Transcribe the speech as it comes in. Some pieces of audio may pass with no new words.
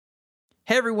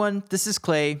Hey everyone, this is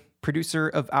Clay, producer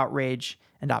of Outrage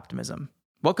and Optimism.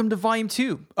 Welcome to Volume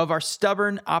 2 of our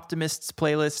Stubborn Optimists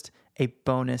playlist, a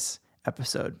bonus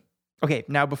episode. Okay,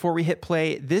 now before we hit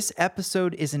play, this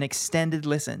episode is an extended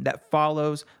listen that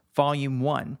follows Volume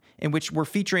 1, in which we're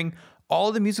featuring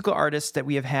all the musical artists that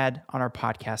we have had on our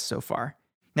podcast so far.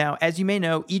 Now, as you may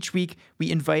know, each week we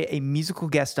invite a musical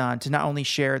guest on to not only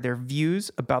share their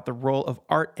views about the role of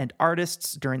art and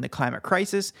artists during the climate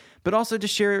crisis, but also to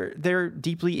share their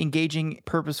deeply engaging,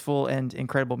 purposeful, and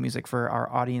incredible music for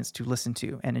our audience to listen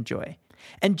to and enjoy.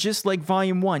 And just like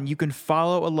Volume 1, you can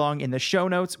follow along in the show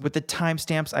notes with the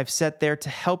timestamps I've set there to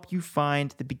help you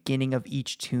find the beginning of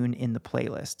each tune in the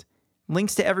playlist.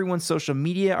 Links to everyone's social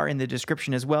media are in the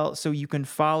description as well, so you can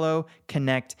follow,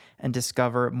 connect, and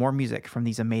discover more music from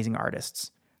these amazing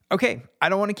artists. Okay, I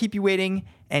don't want to keep you waiting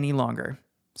any longer.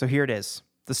 So here it is,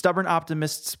 the Stubborn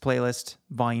Optimists playlist,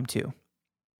 Volume 2.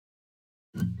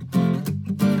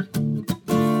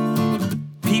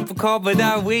 People call, but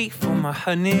I wait for my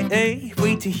honey,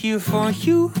 wait to hear from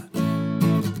you.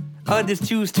 Others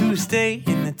choose to stay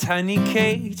in the tiny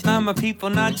cage. I'm my people,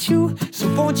 not you,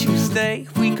 so won't you stay?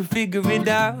 We can figure it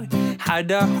out, hide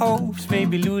our hopes,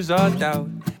 maybe lose our doubt.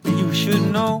 But you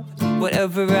should know,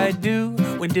 whatever I do,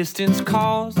 when distance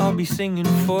calls, I'll be singing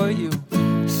for you.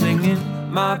 Singing,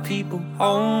 my people,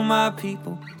 oh my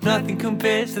people. Nothing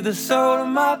compares to the soul of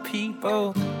my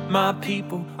people. My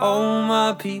people, oh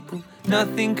my people.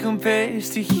 Nothing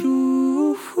compares to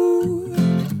you.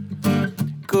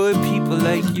 Good people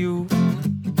like you.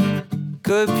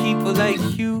 Good people like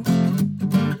you.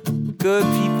 Good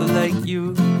people like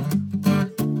you.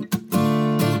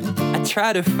 I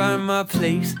try to find my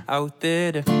place out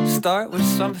there, to start with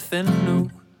something new.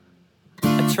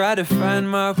 I try to find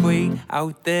my way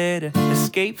out there, to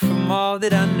escape from all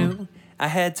that I knew. I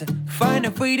had to find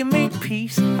a way to make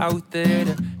peace out there,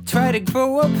 to try to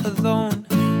grow up alone.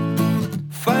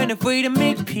 Find a way to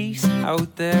make peace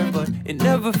out there, but it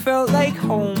never felt like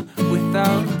home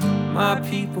without my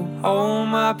people, oh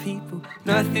my people.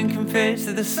 Nothing compares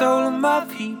to the soul of my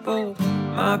people.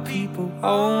 My people,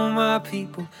 oh my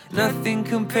people. Nothing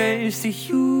compares to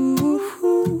you.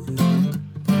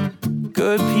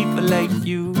 Good people like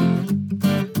you.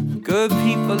 Good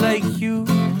people like you.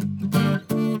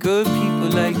 Good people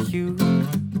like you.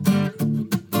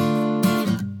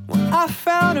 I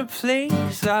found a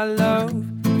place I love.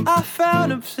 I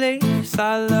found a place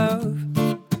I love.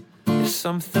 There's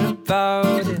something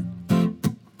about it,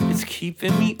 it's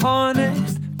keeping me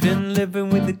honest. Been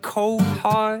living with a cold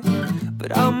heart,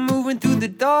 but I'm moving through the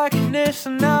darkness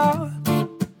now.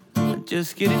 I'm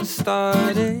just getting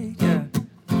started, yeah.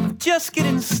 I'm just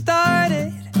getting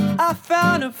started. I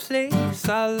found a place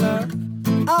I love.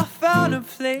 I found a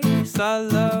place I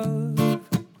love.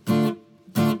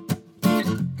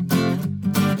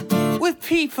 With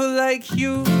people like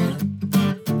you,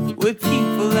 with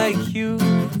people like you,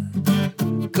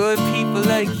 good people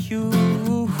like you,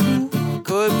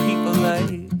 good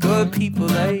people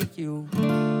like you.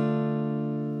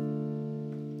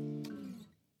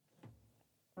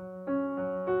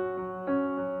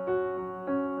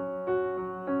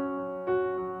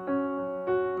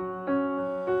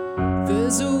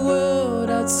 There's a world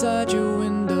outside your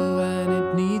window and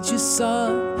it needs your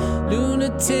sun.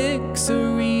 Lunatics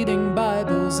are reading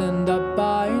Bibles and are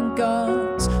buying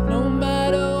guns. No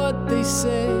matter what they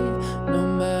say, no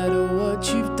matter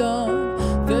what you've done,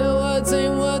 their words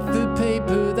ain't worth the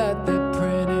paper that they're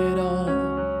printed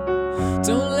on.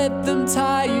 Don't let them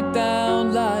tie you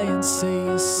down, lie and say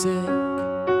you're sick.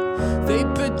 They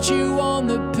put you on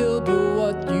the pill, but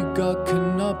what you got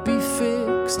cannot be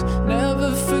fixed.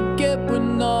 Never forget we're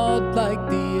not like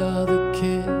the other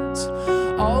kids.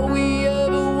 All we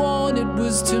ever wanted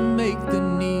was to make the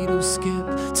needle skip.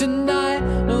 Tonight,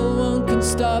 no one can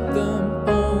stop them,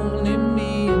 only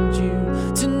me and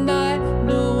you. Tonight,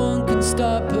 no one can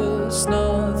stop us,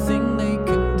 nothing they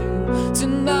can do.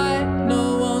 Tonight,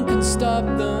 no one can stop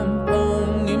them,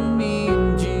 only me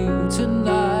and you.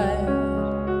 Tonight.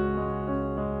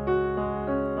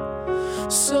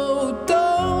 So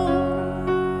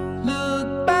don't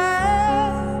look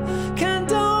back and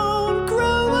don't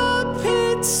grow up,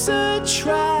 it's a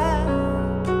trap.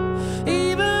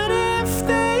 Even if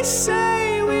they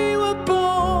say we were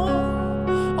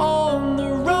born on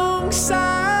the wrong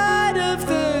side of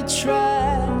the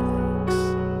tracks.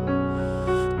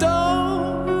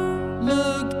 Don't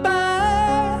look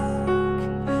back,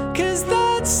 'cause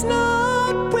that's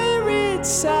not where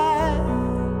it's at.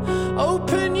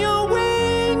 Open your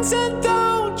wings and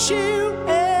don't you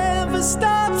ever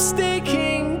stop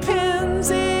sticking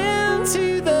pins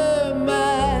into the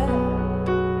map.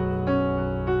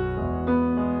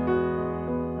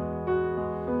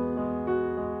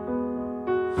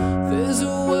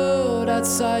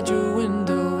 outside your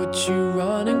window, what you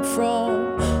running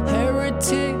from?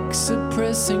 Heretics are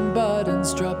pressing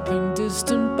buttons, dropping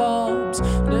distant bombs.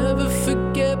 Never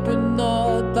forget we're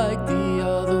not like the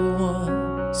other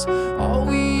ones. All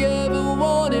we ever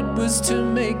wanted was to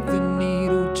make the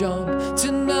needle jump.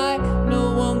 Tonight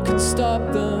no one can stop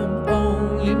them,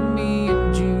 only me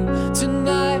and you.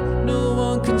 Tonight no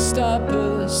one can stop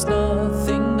us,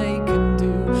 nothing they can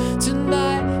do.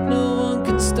 Tonight no one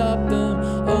can stop them,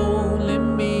 only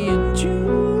me and you.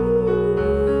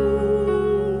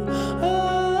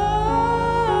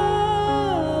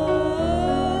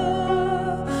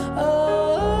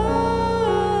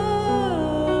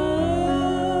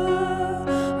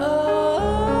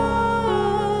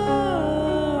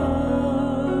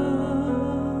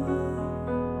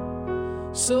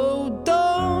 So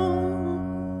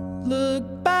don't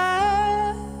look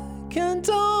back and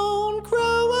don't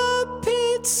grow up,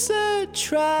 it's a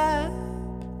trap.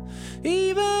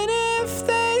 Even if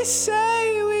they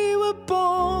say we were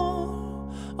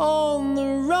born on the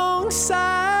wrong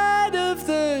side of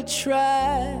the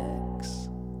tracks.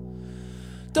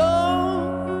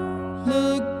 Don't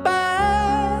look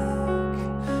back,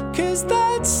 'cause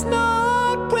that's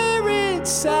not where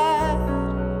it's at.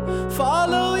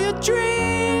 Follow your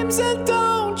dreams and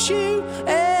don't you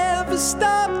ever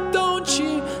stop, don't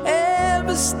you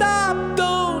ever stop,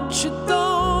 don't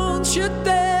you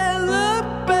dare look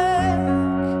back.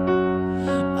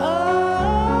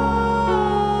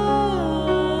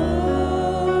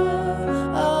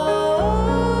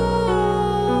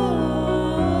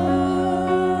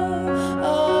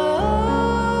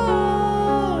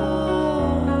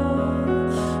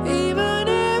 Even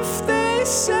if they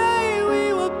say we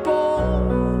were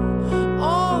born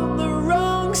on the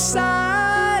wrong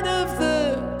side of the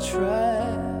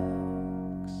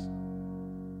tracks.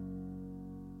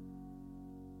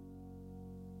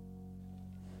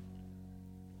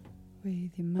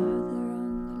 With your mother on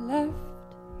the left,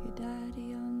 your daddy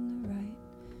on the right.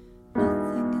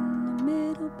 Nothing in the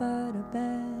middle but a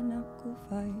bare knuckle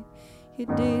fight. Your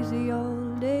dizzy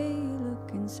old day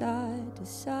looking side to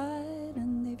side,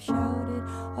 and they've shouted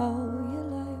all your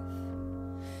life.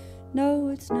 No,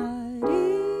 it's not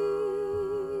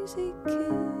easy,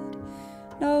 kid.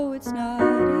 No, it's not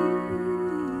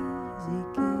easy,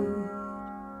 kid.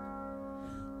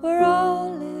 We're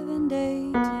all living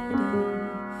day to day,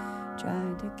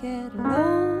 trying to get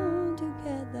along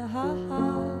together, ha ha.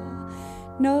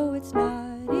 No, it's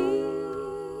not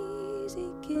easy,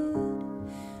 kid.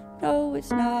 No,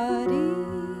 it's not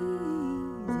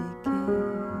easy, kid.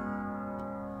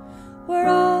 We're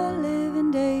all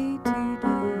living day to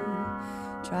day,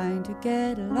 trying to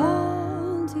get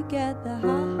along together,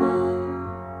 ha ha.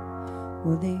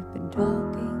 Well, they've been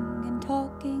talking and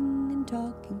talking and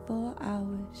talking for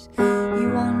hours.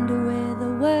 You wonder where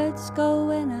the words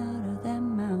going out of their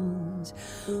mouths.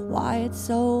 Why it's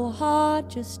so hard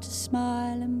just to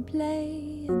smile and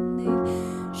play. And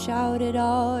they've shouted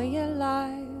all your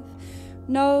life.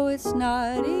 No, it's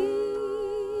not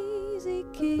easy,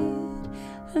 kid.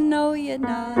 I know you're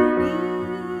not an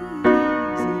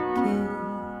easy kid.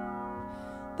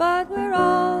 But we're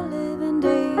all living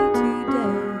day to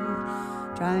day,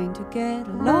 trying to get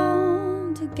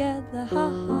along together, ha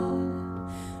ha.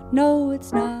 No,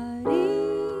 it's not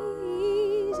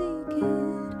easy,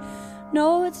 kid.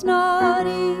 No, it's not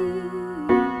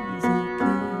easy,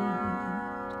 kid.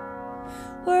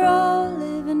 We're all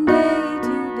living day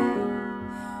to day,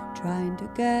 trying to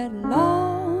get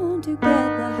along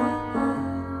together, ha ha.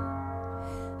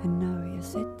 And now you're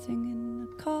sitting in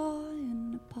a car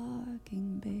in a parking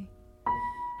bay,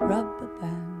 rubber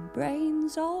band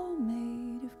brains all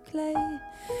made of clay.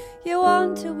 You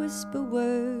want to whisper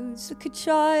words that could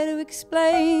try to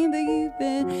explain, but you've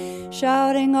been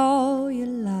shouting all your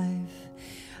life.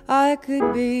 I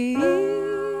could be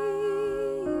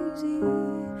easy,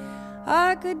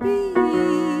 I could be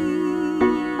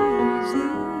easy,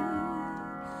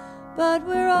 but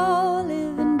we're all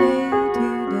living day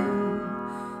to day,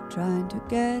 trying to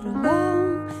get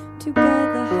along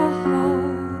together, ha ha.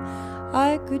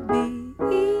 I could be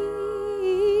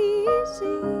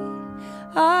easy,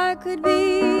 I could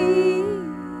be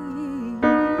easy.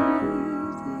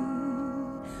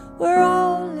 We're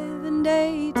all living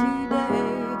day to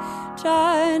day,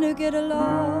 trying to get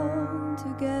along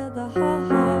together, ha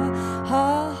ha, ha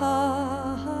ha,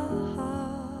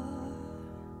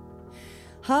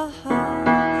 ha ha, ha ha,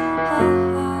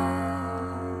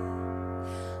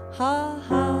 ha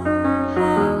ha, ha ha.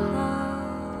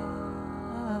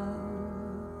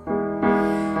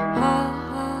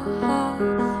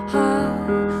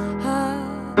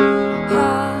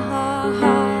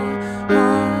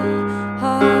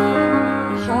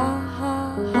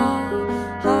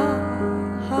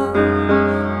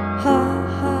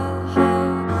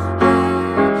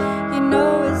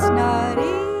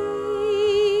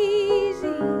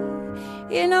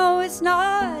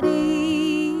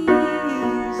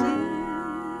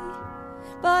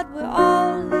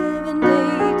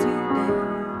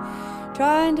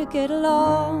 get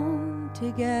along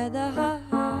together.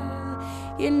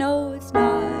 You know it's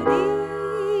not easy.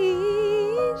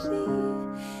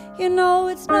 You know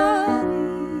it's not easy.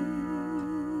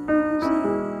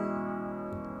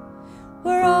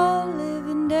 We're all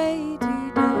living day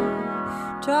to day,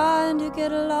 trying to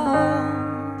get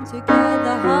along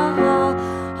together. Ha ha ha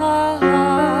ha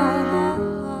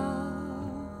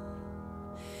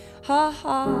ha ha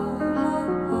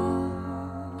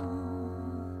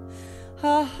ha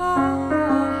ha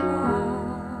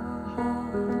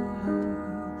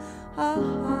ha ha.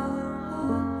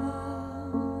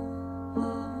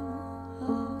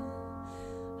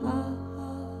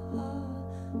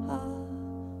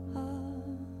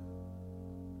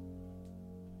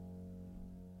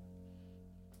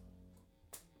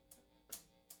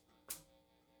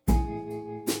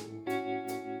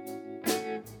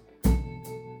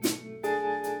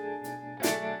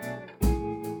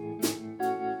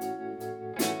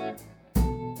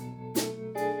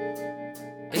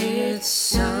 It's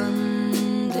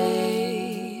Sunday,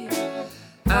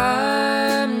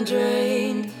 I'm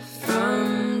drained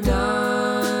from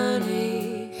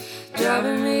Donnie,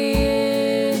 driving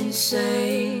me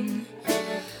insane.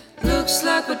 Looks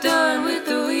like we're done with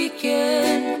the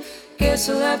weekend, guess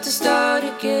we'll have to start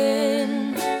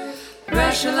again.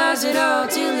 Rationalize it all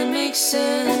till it makes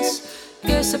sense,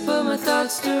 guess I put my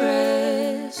thoughts to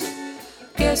rest.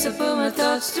 Guess I put my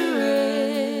thoughts to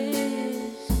rest.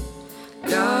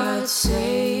 God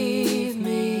save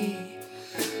me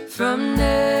from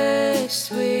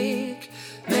next week,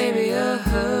 maybe a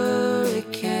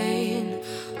hurricane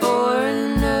or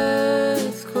an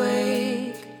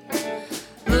earthquake.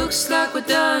 Looks like we're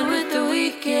done with the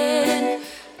weekend,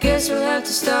 guess we'll have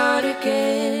to start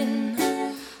again.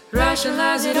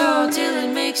 Rationalize it all till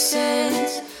it makes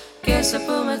sense, guess I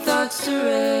put my thoughts to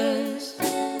rest.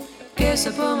 Guess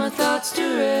I put my thoughts to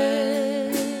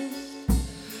rest.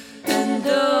 And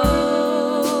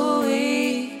though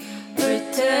we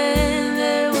pretend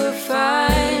that we're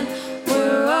fine,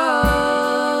 we're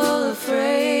all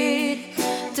afraid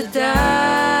to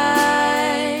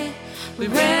die. We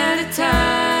ran out of time.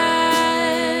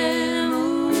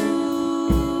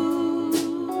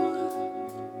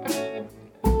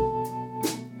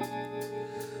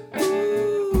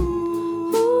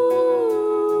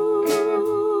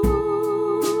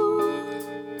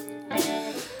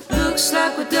 Looks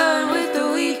like we're done with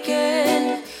the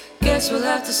weekend, guess we'll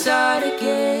have to start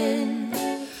again.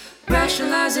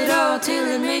 Rationalize it all till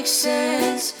it makes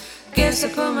sense, guess I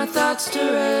put my thoughts to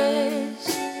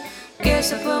rest.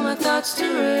 Guess I put my thoughts to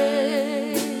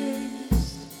rest.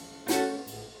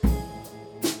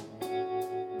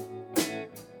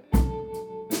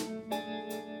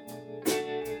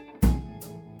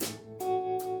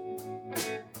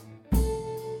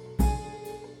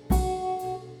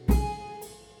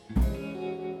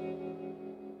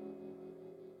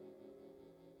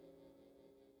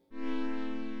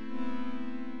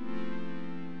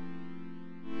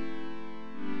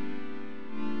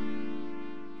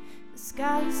 The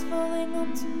sky is falling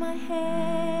onto my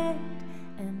head,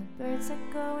 and the birds are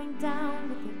going down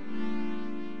with it.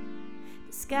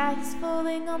 The sky is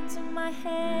falling onto my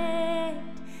head,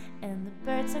 and the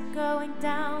birds are going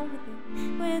down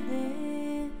with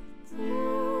it,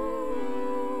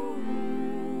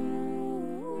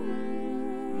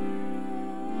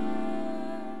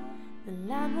 The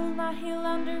land will not heal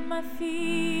under my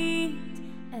feet,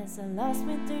 as the last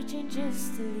winter changes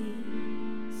to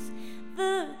leaves.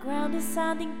 The ground is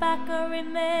sanding back our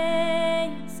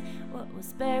remains. What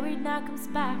was buried now comes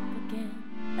back again.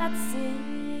 That's it.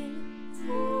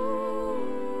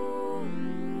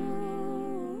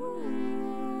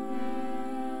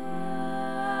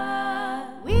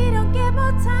 We don't get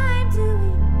more time, do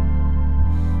we?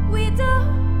 We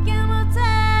don't get more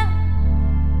time.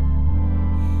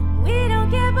 We don't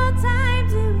get more time,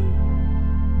 do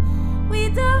we? We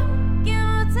don't get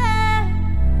more time.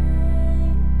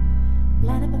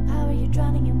 Blinded by power, you're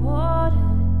drowning in water.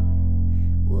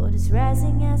 Water's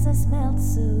rising as ice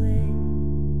melts away.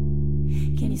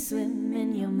 Can you swim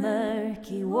in your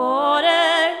murky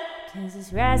water? 'Cause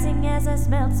it's rising as ice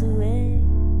melts away.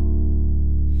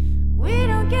 We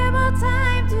don't get more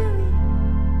time, do we?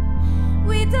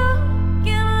 We don't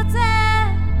get more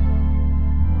time.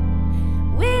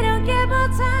 We don't get more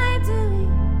time, do we?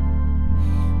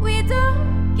 We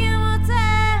don't get more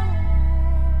time.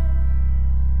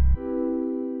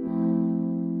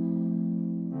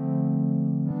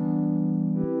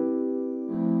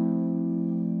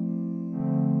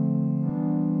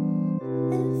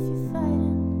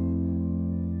 Fighting.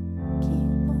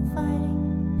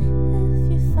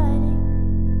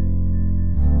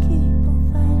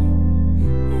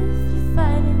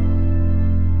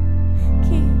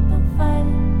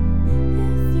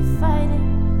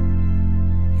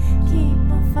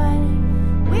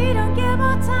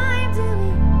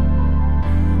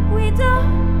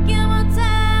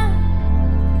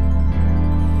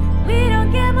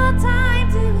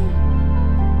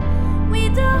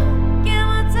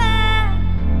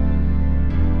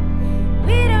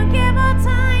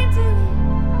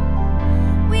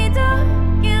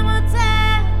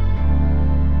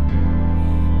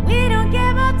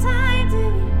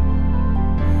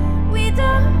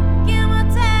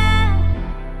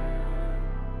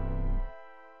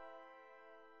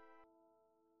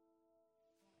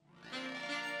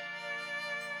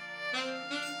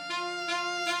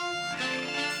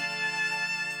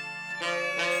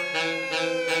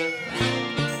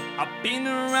 Been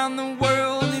around the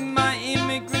world in my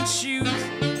immigrant shoes.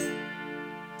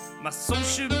 My soul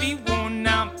should be worn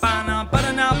out by now, but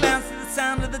I now bounce to the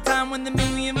sound of the time when the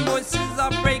million voices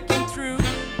are breaking through.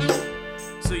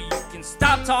 So you can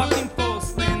stop talking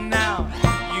falsely now.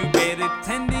 You better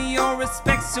tender your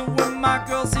respects to one of my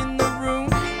girls in the room.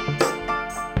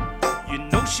 You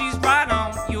know she's right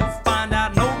on, you'll find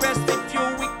out no rest if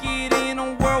you're wicked in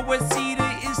a world where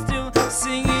Cedar is still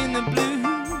singing the blues.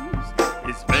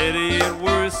 It's better it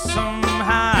worse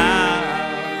somehow.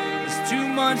 There's too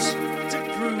much to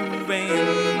prove,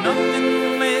 ain't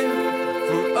nothing left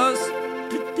for us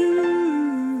to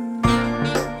do.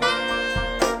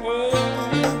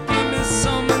 Oh, give me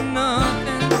some of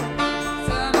nothing.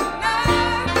 Some of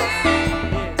nothing.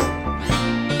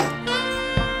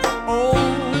 Oh,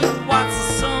 what's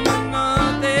some of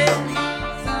nothing?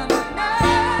 Some of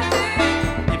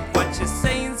nothing. If what you're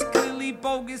saying's clearly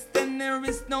bogus, then there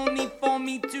is no need for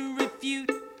me to refute.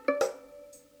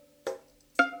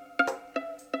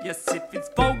 Yes, if it's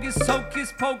bogus,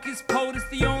 hocus pocus, POTUS,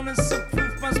 the onus of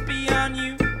proof must be on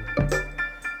you.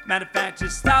 Matter of fact,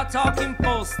 just stop talking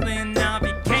falsely. And now if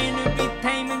you came to be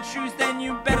tame and truth, then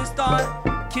you better start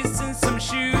kissing some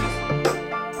shoes.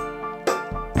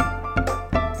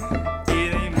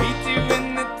 It ain't me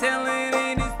doing the telling,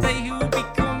 it is they who be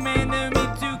commanding me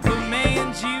to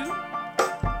command you.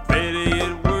 Better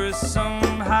it worse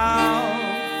somehow.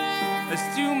 There's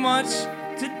too much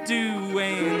to do,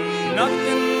 ain't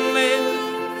nothing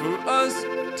left for us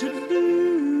to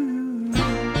lose.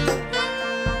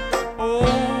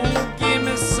 Oh, give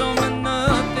me some of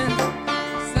nothing.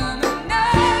 Some of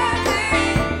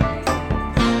nothing.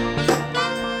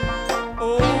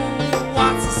 Oh,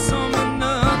 what's some of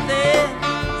nothing?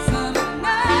 Some of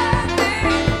nothing.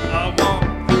 I want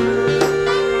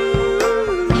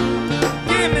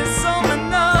give me some of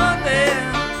nothing.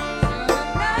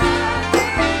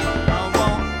 I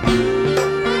want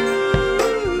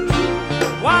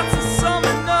what's some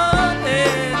of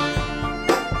nothing?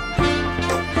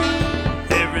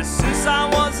 Ever since I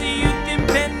was a youth,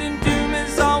 impending doom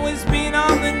has always been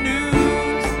on the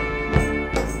news.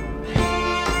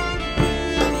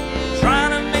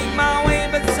 Trying to make my way,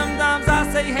 but sometimes I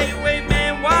say, hey, wait,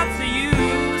 man, what's the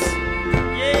use?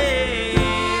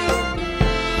 Yeah.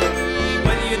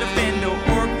 Whether you're a defender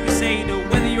or a crusader,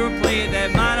 whether you're a player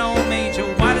that minor or major,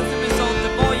 what is the result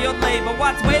of all your labor?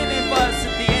 What's waiting for us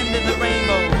at the end of the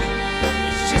rainbow?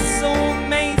 It's just so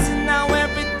amazing how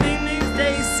everything these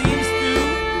days seems to.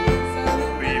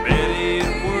 We bet it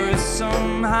worse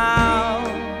somehow.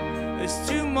 There's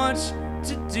too much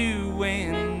to do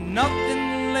and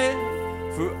nothing left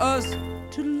for us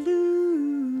to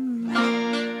lose.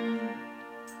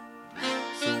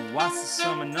 So what's the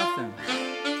sum of nothing?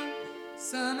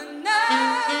 Sum of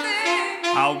nothing.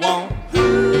 I won't.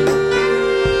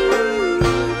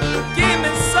 Give me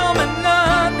some of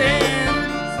nothing.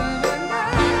 Some of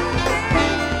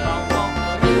nothing. I won't.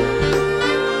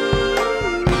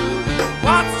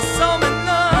 What's the sum of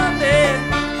nothing?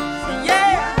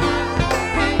 Yeah.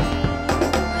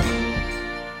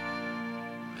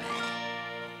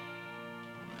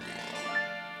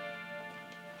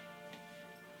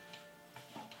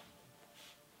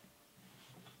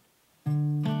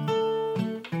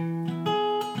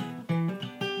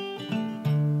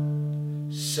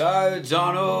 So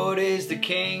Donald is the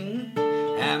king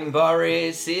and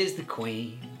Boris is the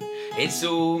queen. It's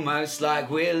almost like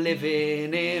we're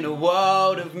living in a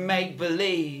world of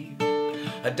make-believe.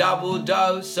 A double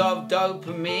dose of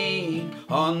dopamine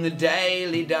on the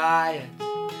daily diet.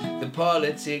 The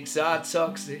politics are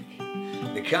toxic.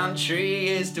 The country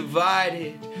is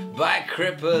divided by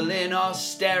crippling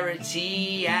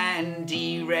austerity and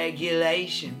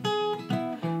deregulation,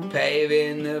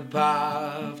 paving the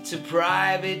path to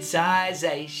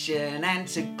privatization and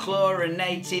to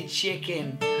chlorinated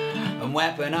chicken and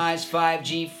weaponized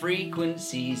 5G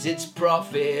frequencies. It's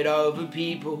profit over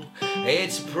people,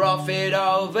 it's profit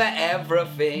over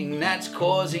everything. That's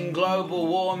causing global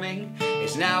warming.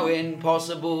 It's now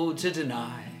impossible to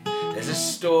deny. There's a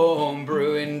storm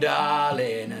brewing,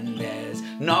 darling, and there's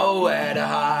nowhere to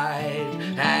hide.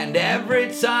 And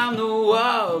every time the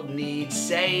world needs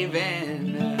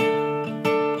saving,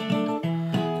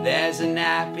 there's a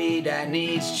nappy that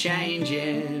needs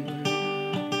changing.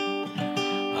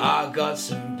 I got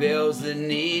some bills that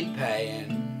need paying.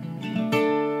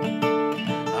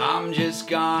 I'm just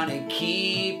gonna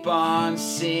keep on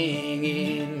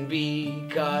singing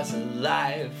because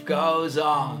life goes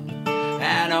on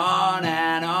and on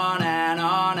and on and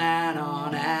on and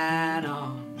on and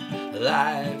on.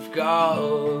 Life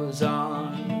goes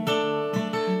on.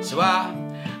 So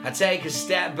I take a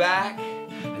step back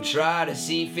and try to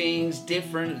see things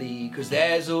differently, 'cause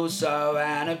there's also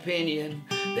an opinion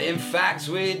that in fact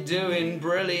we're doing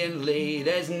brilliantly.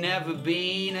 There's never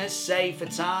been a safer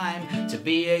time to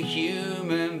be a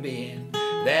human being.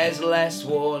 There's less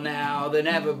war now than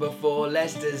ever before,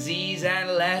 less disease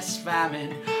and less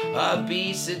famine.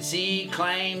 Obesity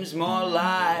claims more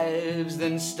lives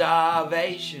than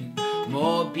starvation.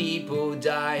 More people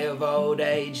die of old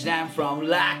age than from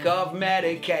lack of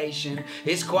medication.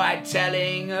 It's quite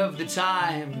telling of the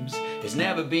times. It's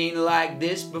never been like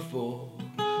this before.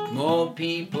 More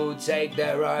people take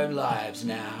their own lives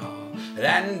now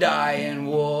than die in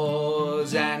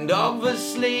wars. And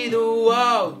obviously the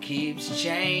world keeps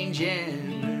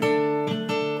changing,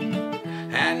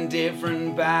 and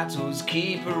different battles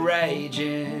keep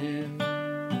raging.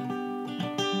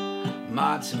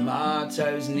 My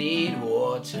tomatoes need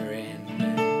watering.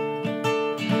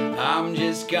 I'm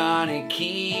just gonna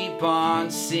keep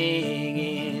on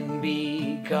singing,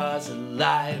 because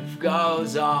life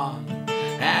goes on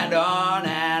and on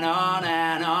and on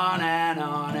and on and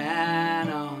on and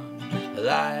on.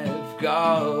 Life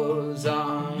goes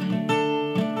on.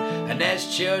 And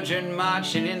there's children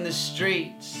marching in the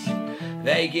streets.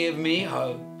 They give me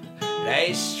hope.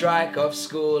 They strike off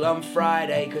school on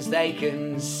Friday 'cause they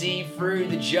can see through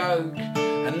the joke,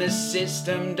 and the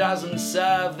system doesn't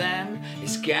serve them.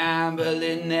 It's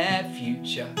gambling their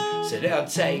future, so they'll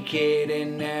take it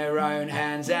in their own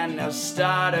hands and they'll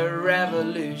start a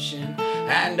revolution.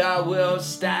 And I will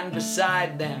stand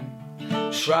beside them,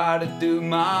 try to do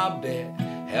my bit,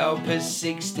 help a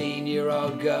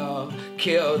 16-year-old girl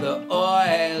kill the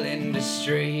oil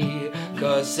industry,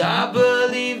 'cause I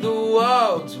believe the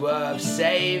world's worth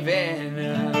saving.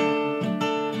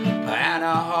 And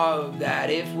I hope that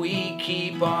if we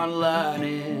keep on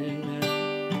learning,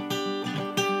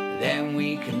 then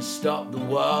we can stop the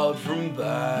world from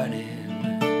burning.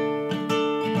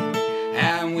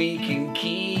 And we can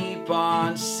keep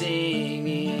on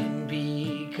singing,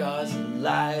 because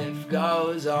life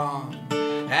goes on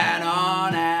and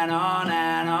on and on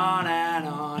and on and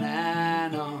on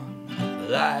and on.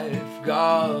 Life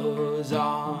goes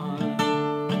on.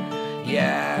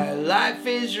 Yeah, life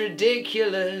is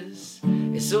ridiculous.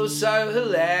 It's also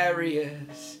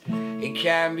hilarious. It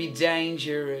can be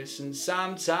dangerous and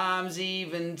sometimes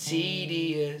even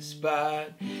tedious,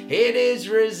 but it is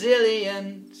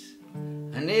resilient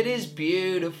and it is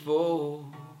beautiful,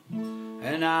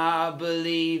 and I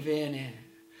believe in it.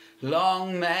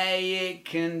 Long may it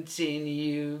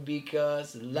continue,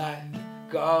 because life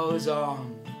goes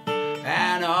on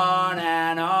and on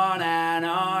and on and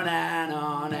on and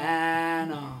on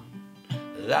and on.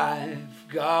 Life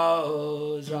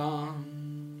goes on.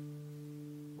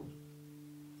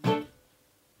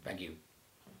 Thank you.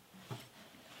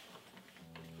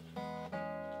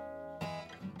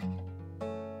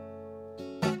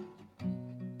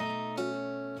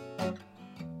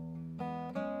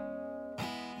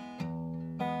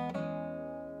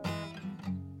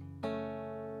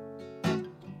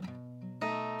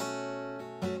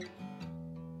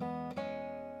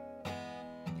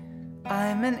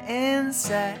 I'm an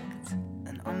insect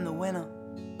and I'm the winner.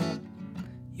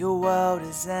 Your world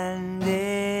is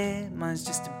ended, mine's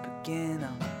just a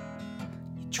beginner.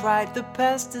 You tried the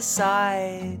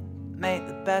pesticide, made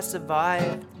the best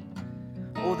survive.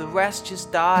 All the rest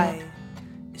just died,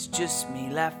 it's just me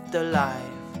left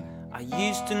alive. I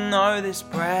used to know this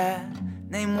prayer,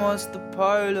 name was the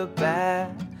polar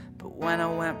bear. But when I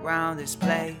went round this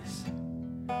place,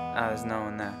 I was no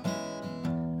one there.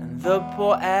 The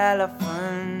poor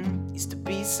elephant used to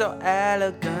be so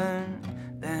elegant,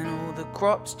 then all the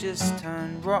crops just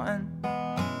turned rotten.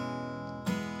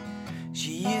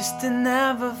 She used to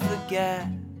never forget,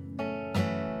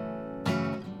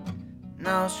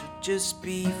 now she'll just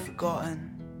be forgotten.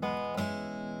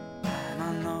 And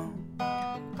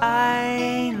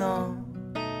I know,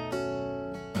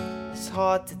 it's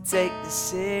hard to take this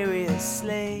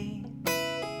seriously.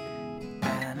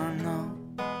 And I know,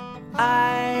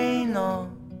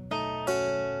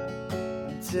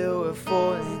 until we're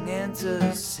falling into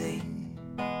the sea.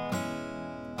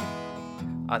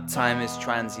 Our time is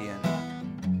transient,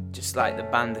 just like the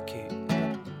bandicoot.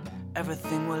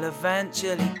 Everything will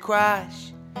eventually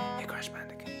crash. Hey, Crash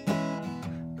Bandicoot.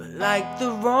 But like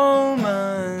the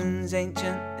Romans,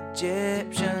 ancient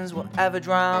Egyptians, whatever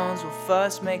drowns will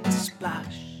first make a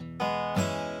splash.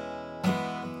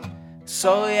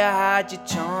 So you had your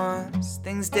chance,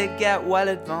 things did get well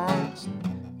advanced,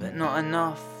 but not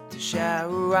enough to share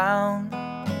around.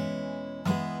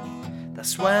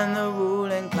 That's when the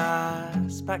ruling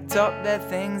class packed up their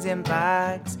things in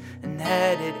bags and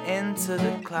headed into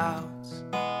the clouds.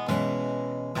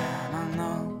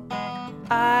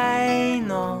 I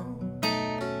know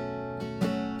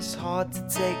it's hard to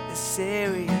take this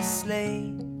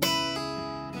seriously,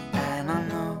 and I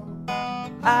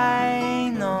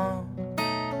know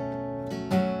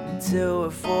until we're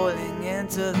falling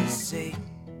into the sea.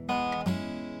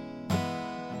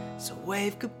 So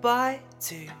wave goodbye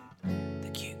to the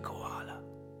cute koala.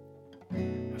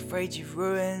 I'm afraid you've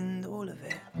ruined all of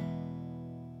it.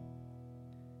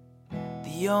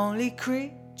 The only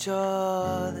creature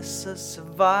that's a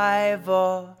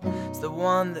survivor is the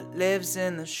one that lives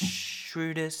in the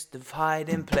shrewdest of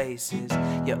hiding places.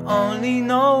 You only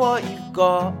know what you've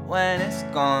got when it's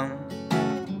gone.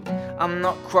 I'm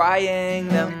not crying,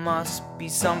 there must be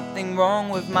something wrong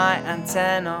with my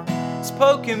antenna. It's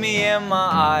poking me in my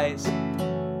eyes.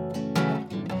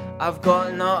 I've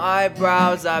got no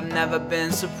eyebrows, I've never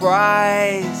been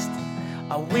surprised.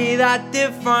 Are we that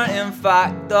different in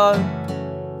fact though?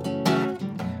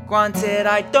 Granted,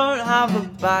 I don't have a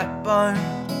backbone.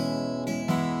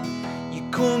 You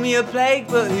call me a plague,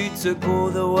 but who took all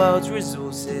the world's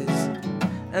resources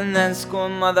and then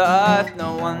scorned Mother Earth?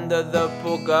 No wonder the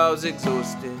poor girl's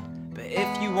exhausted. But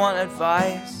if you want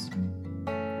advice,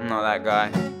 I'm not that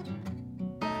guy.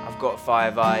 I've got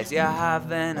 5 eyes, yeah,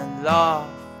 having a laugh.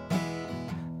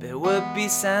 But it would be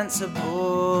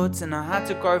sensible to know how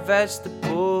to grow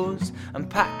vegetables and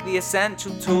pack the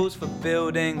essential tools for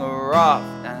building a raft.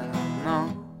 And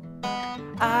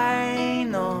I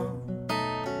know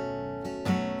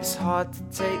it's hard to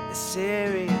take this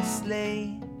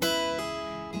seriously,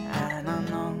 and I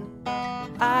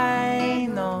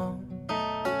know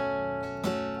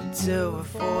until we're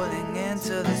falling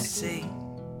into the sea.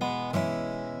 And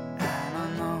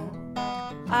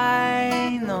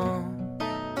I know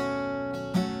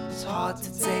it's hard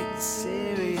to take this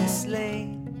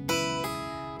seriously,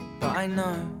 but I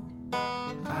know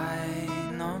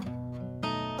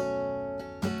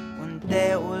one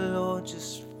day it will all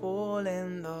just fall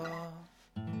in the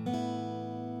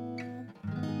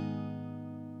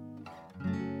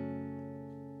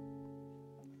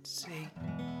sea.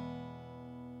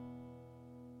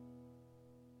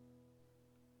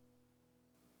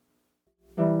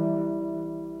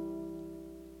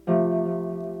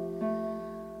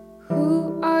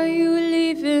 Who are you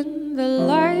leaving the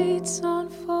lights on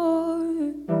for?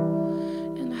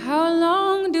 And how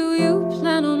long do you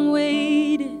plan on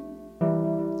waiting?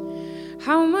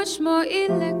 How much more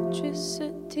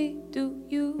electricity do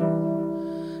you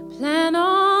plan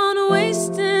on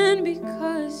wasting?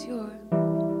 Because you're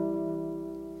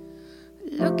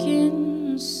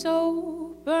looking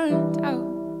so burnt out.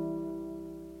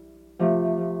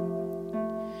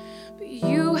 But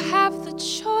you have the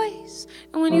choice,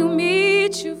 and when you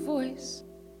meet your voice,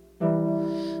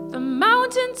 the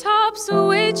mountaintops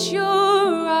await your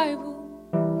arrival.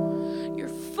 Your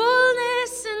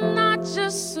fullness and not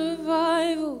just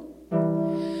survival.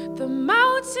 The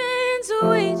mountains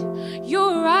await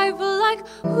your arrival like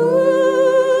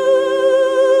ooh.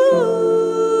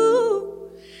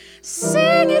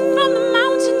 Sing it from the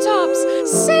mountaintops.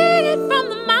 Sing it from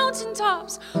the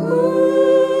mountaintops. Ooh.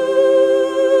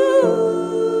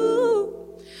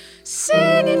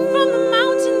 Sing it from the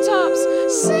mountaintops.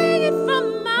 Sing it from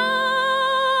the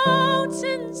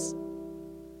mountains.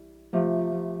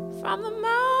 From the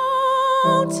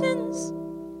mountains.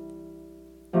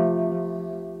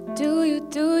 Do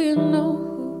you know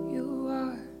who you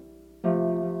are?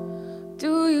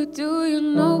 Do you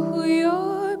know who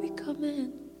you're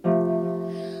becoming?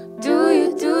 Do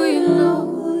you know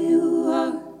who you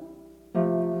are?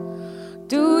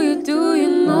 Do you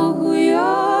know who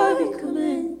you're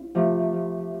becoming?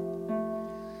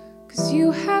 'Cause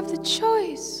you have the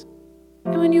choice,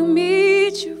 and when you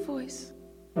meet your voice,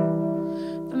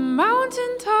 the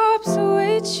mountaintops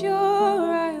await your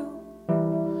arrival.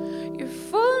 Your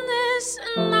fullness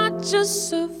and not just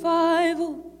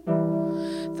survival.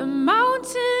 The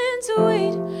mountains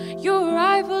await your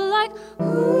arrival like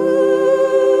ooh.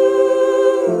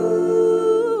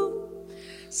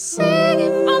 Sing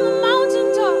it from the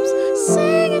mountaintops.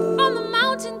 Sing it from the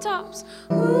mountaintops.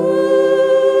 Ooh.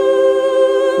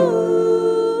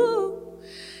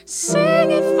 Sing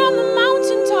it from the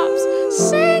mountaintops.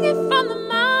 Sing it from the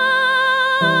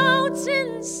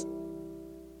mountains.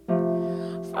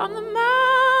 From the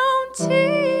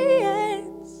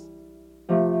mountains.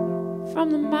 From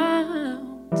the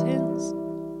mountains.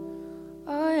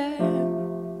 Oh yeah,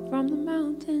 from the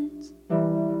mountains.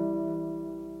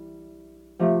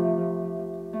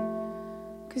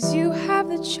 'Cause you have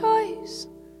the choice,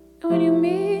 and when you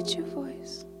meet your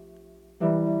voice,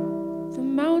 the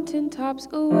mountaintops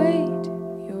await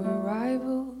your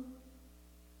arrival.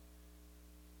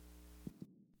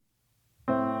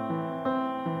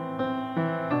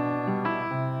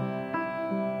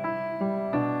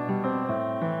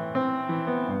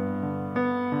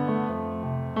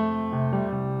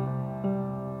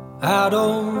 I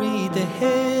don't read the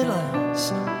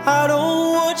headlines, I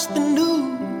don't watch the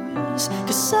news,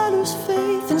 'cause I lose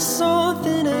faith in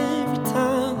something every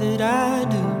time that I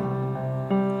do.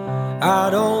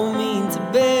 I don't mean to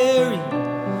bury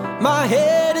my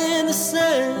head in the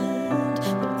sand,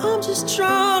 but I'm just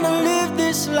trying to live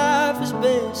this life as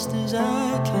best as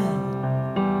I can.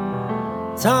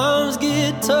 Times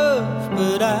get tough,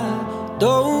 but I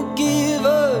don't give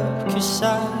up, 'cause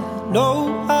I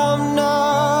know I'm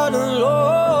not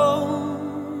alone.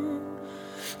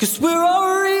 'Cause we're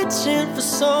all reaching for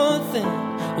something,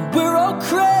 and we're all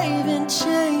craving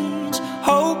change,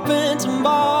 hoping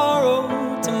tomorrow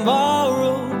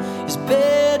is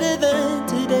better than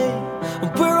today.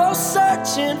 And we're all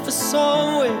searching for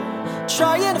somewhere,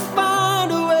 trying to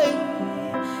find a way,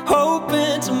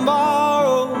 hoping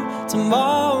tomorrow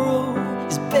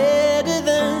is better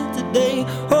than today.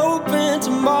 Hoping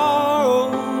tomorrow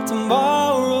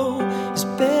is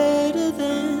better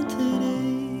than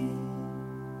today.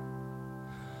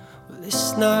 Well,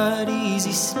 it's not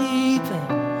easy sleeping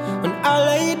when I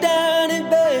lay down in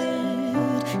bed,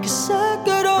 'cause I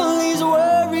got all these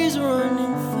worries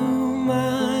running through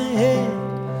my head.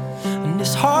 And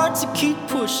it's hard to keep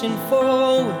pushing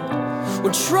forward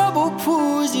when trouble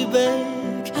pulls you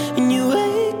back, and you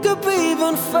wake up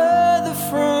even further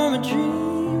from a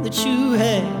dream that you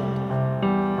had.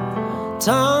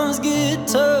 Times get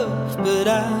tough, but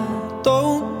I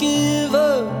don't give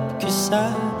up, 'cause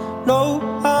I know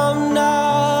I'm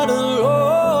not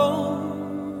alone.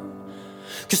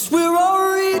 'Cause we're all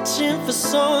reaching for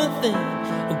something,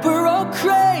 and we're all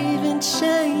craving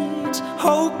change,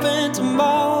 hoping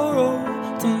tomorrow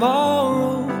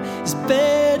is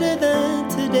better than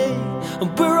today. And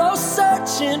we're all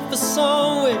searching for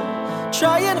somewhere,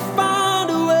 trying to find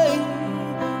a way,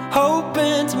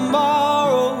 hoping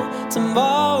tomorrow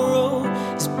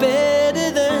is better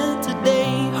than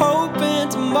today. Hoping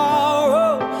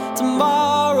tomorrow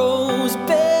is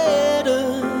better.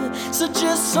 So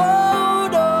just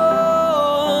hold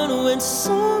on when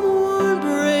someone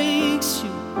breaks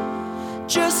you.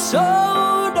 Just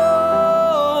hold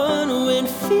on when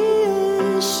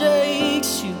fear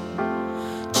shakes you.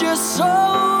 Just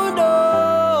hold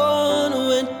on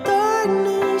when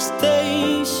darkness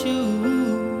takes you.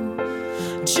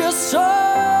 Just hold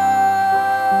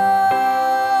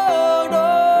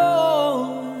on,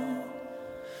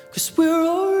 'cause we're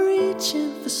all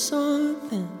reaching for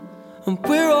something, and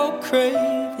we're all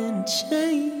craving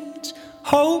change,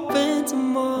 hoping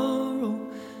tomorrow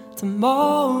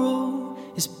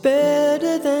is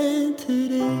better than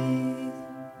today.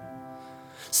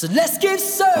 So let's keep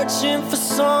searching for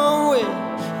somewhere,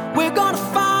 we're gonna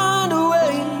find a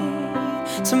way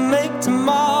to make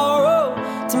tomorrow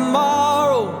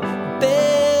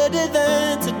better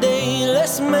than today.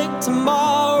 Let's make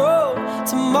tomorrow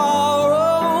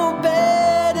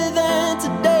better than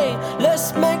today. Let's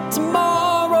make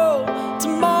tomorrow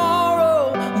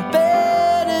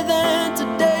better than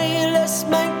today. Let's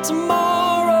make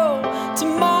tomorrow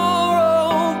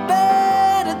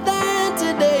better than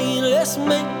today. Let's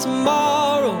make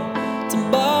tomorrow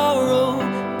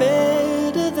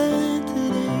better than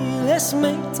today. Let's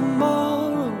make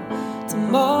tomorrow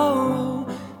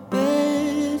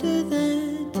better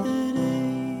than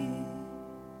today.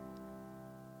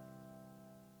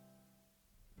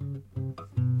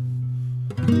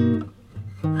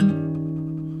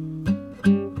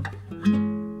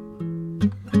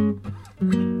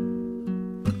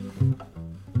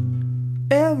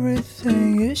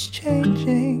 Everything is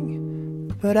changing,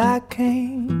 but I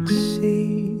can't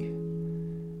see,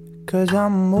 'cause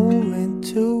I'm moving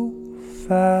too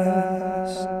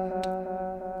fast.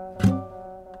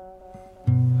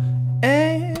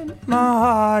 And my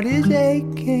heart is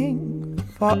aching,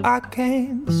 for I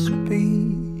can't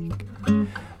speak.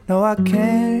 No, I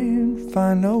can't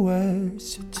find the words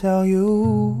to tell you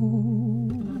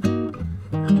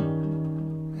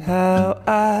how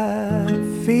I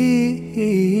feel.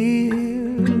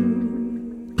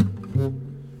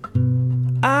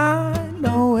 I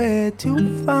know where to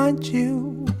find you,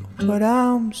 but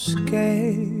I'm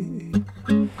scared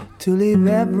to leave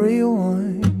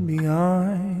everyone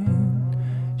behind.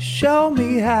 Show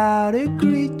me how to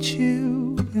greet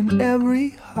you in every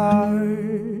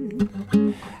heart,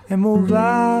 and move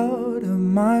out of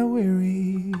my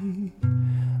weary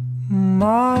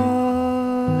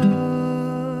mind.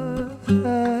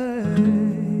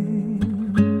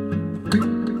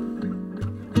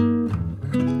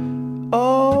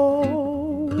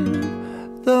 Oh,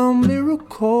 the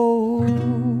miracles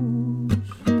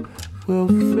will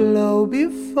flow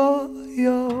before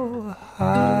your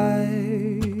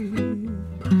eyes.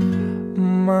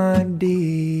 my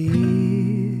dear.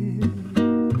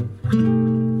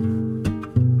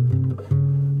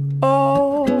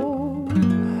 Oh,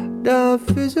 the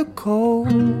physical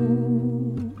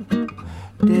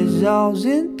dissolves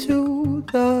into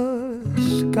the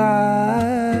skies.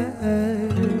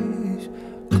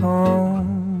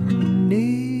 Come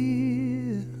near.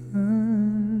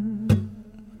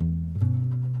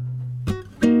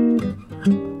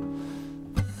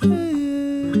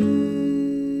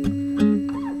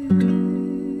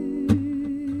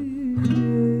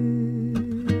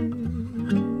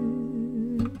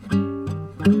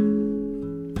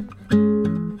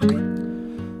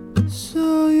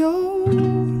 So your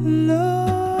love,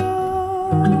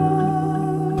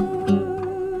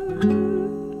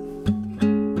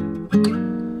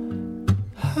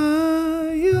 how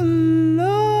you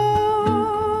love,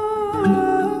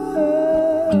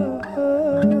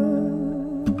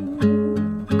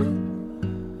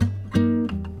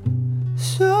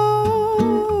 so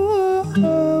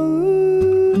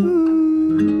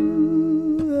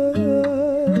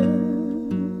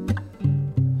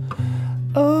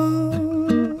oh,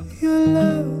 your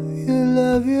love, your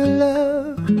love, your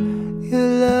love, your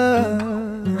love.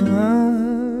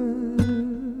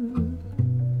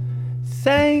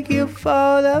 Thank you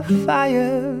for the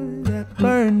fire that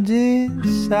burns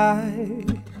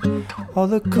inside, all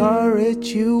the courage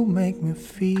you make me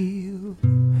feel.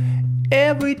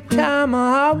 Every time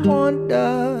I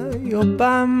wonder, you're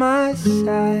by my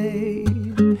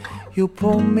side. You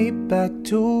pull me back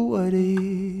to what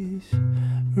is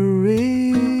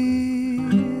real.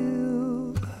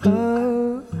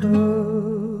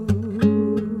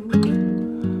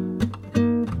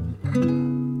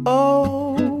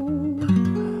 Oh,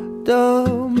 the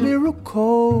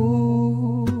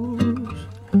miracles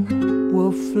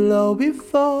will flow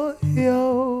before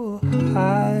your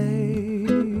eyes,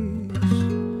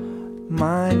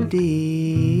 my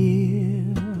dear.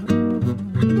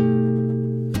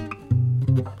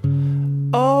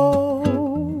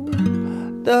 Oh,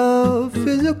 the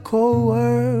physical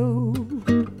world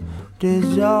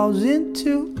dissolves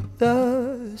into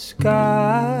the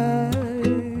skies.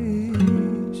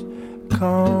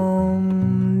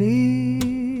 Come near.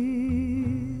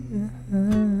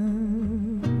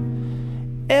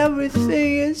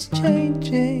 Everything is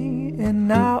changing, and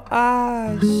now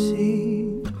I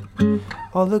see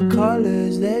all the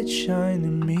colors that shine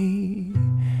in me,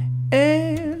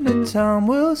 and the time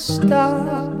will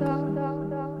stop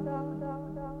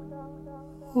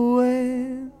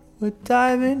when we're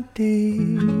diving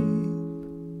deep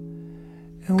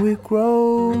and we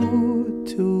grow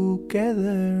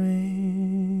together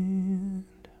and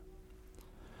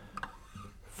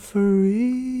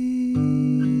free.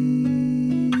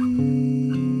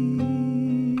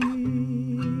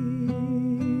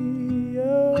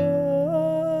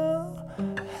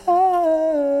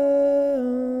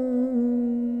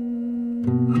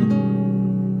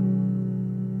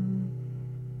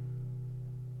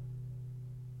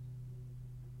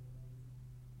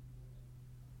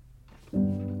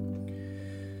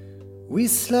 We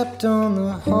slept on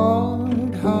the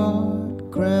hard,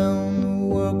 hard ground, the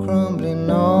world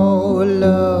crumbling all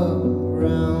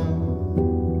around.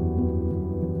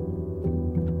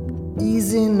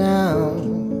 Easy now,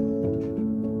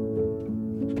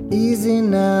 easy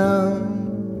now.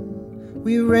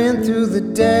 We ran through the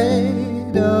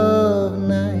dead of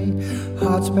night,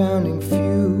 hearts pounding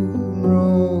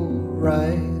funeral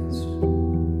rites.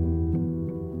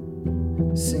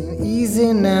 Sing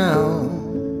easy now,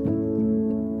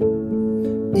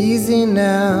 easy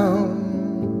now.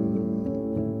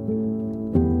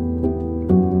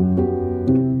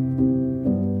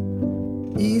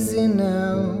 Easy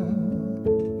now,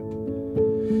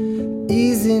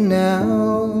 easy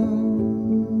now.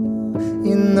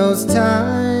 In those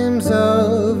times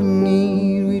of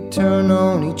need, we turn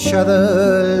on each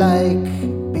other like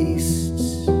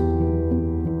beasts.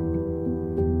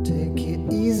 Take it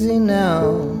easy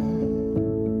now,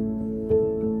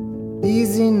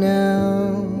 easy now.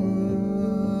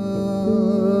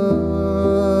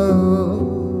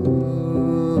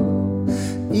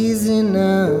 Easy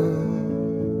now,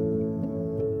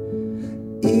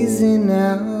 easy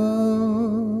now.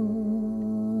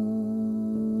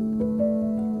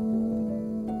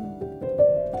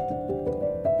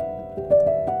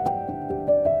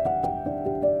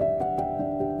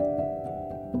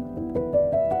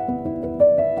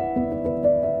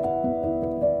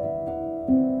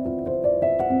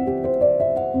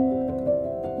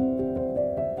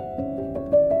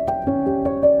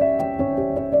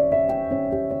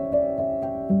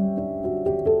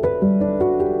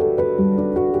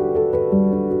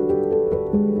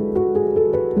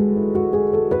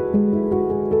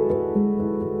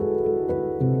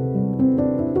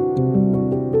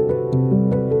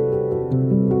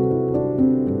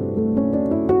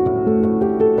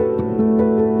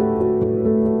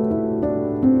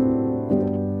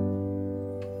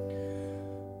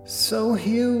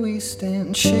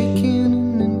 stand shaking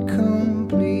and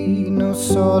incomplete, no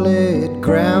solid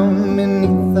ground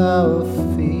beneath our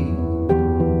feet.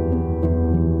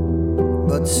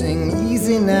 But sing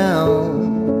easy now,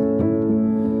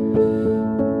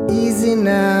 easy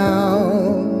now.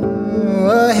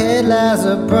 Ahead lies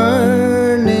a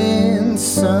burning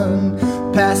sun,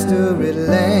 past a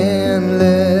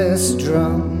relentless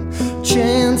drum.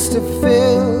 Chance to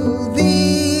fill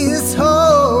these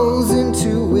holes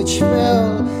into which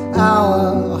fell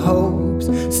our hopes.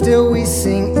 Still we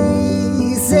sing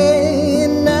easy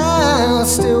now,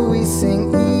 still we sing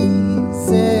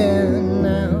easy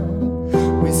now.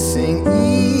 We sing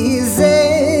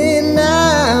easy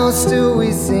now, still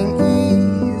we sing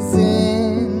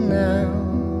easy now.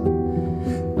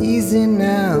 Easy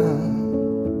now,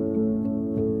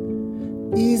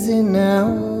 easy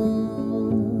now.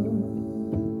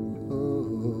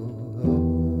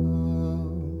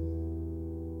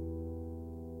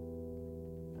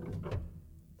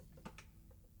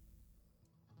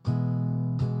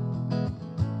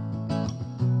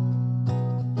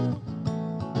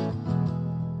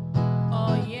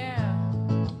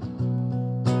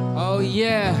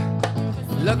 Yeah,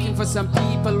 looking for some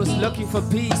people who's looking for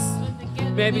peace.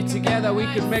 Maybe together we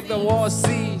could make the war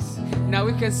cease. Now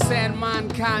we can send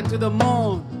mankind to the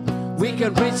moon. We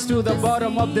can reach to the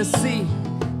bottom of the sea.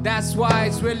 That's why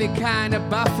it's really kinda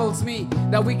baffles me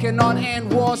that we cannot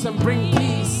end wars and bring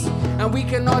peace. And we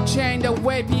cannot change the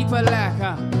way people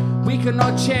act. We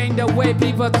cannot change the way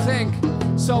people think.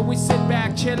 So we sit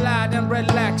back, chill out and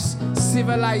relax.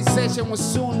 Civilization will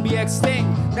soon be extinct.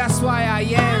 That's why I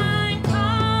am.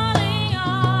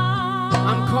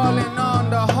 I'm calling on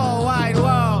the whole wide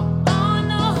world. On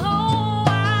the whole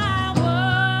wide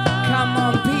world. Come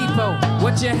on, people,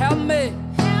 would you help me?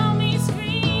 Help me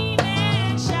scream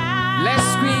and shout. Let's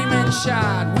scream and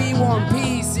shout. We want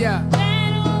peace, yeah.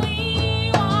 And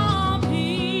we want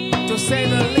peace. To say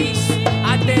the least,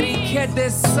 I dedicate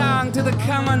this song to the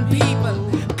common people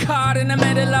caught in the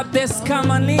middle of this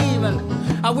common evil.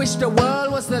 I wish the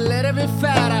world was a little bit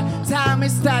fatter. Time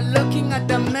is start looking at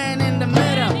the man in the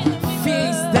middle.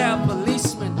 Fear's their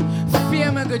policeman.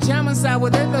 Fear me good genocide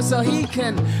with Hitler so he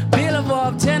can build a war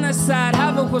of genocide.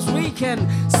 Havoc was weakened.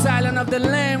 Silent of the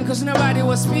lame cause nobody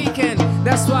was speaking.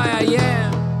 That's why I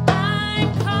am.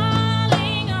 I'm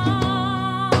calling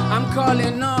on. I'm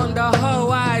calling on the whole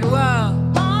wide world.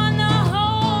 On the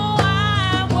whole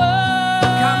wide world.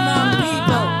 Come on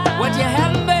people, would you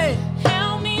help me?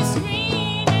 Help me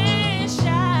scream and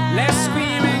shout. Let's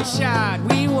scream and shout.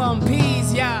 We want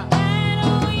peace, yeah.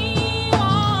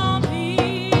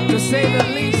 To say the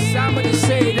least, somebody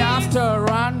said after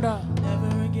Rwanda,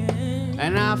 Never again.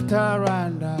 and after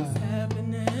Rwanda,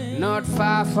 not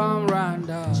far from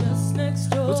Rwanda. Just next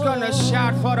door. Who's gonna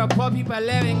shout for the poor people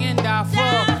living in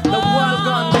Darfur? The world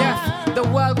gone deaf, the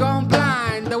world gone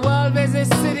blind, the world busy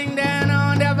sitting down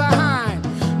on their behind.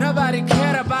 Nobody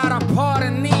cared about the poor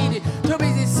and needy, too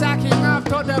busy sucking up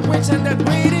to the rich and the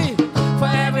greedy. For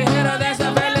every hitter there's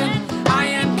a villain, I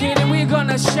ain't kidding, we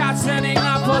gonna shout standing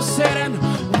up or sitting.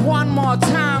 One more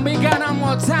time, we got no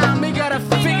more time. We gotta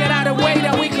figure out a way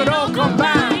that we could all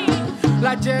combine.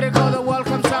 Like Jericho, the wall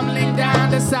comes tumbling down.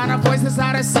 The sound of voices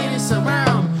out of city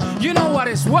surround. You know what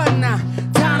it's what now?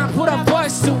 Time to put our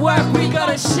voice to work. We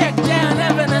gotta shake down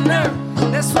heaven and earth.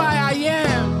 That's why I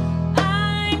am.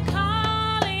 I'm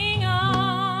calling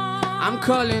on. I'm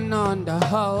calling on the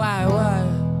whole wide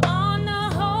world. On the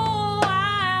whole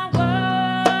wide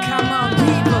world. Come on,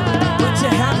 people, would you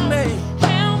help me?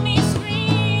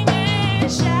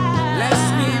 Let's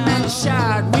scream and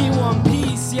shout. We want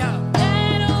peace, yeah.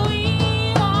 And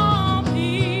we want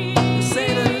peace. Say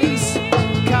the least.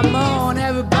 Come on,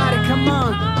 everybody, come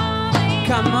on.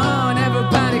 Come on,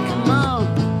 everybody, come on.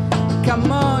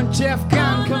 Come on, Jeff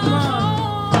Gunn, come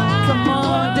on. Come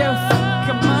on, Jeff,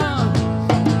 come on.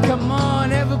 Come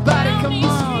on, everybody, come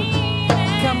on.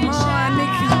 Come on,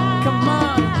 Nikki, come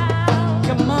on.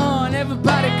 Come on,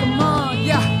 everybody, come on,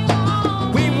 yeah.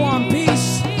 We want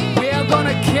peace. We're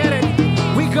gonna get it.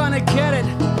 We're gonna get it.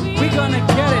 We're gonna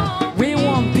get it.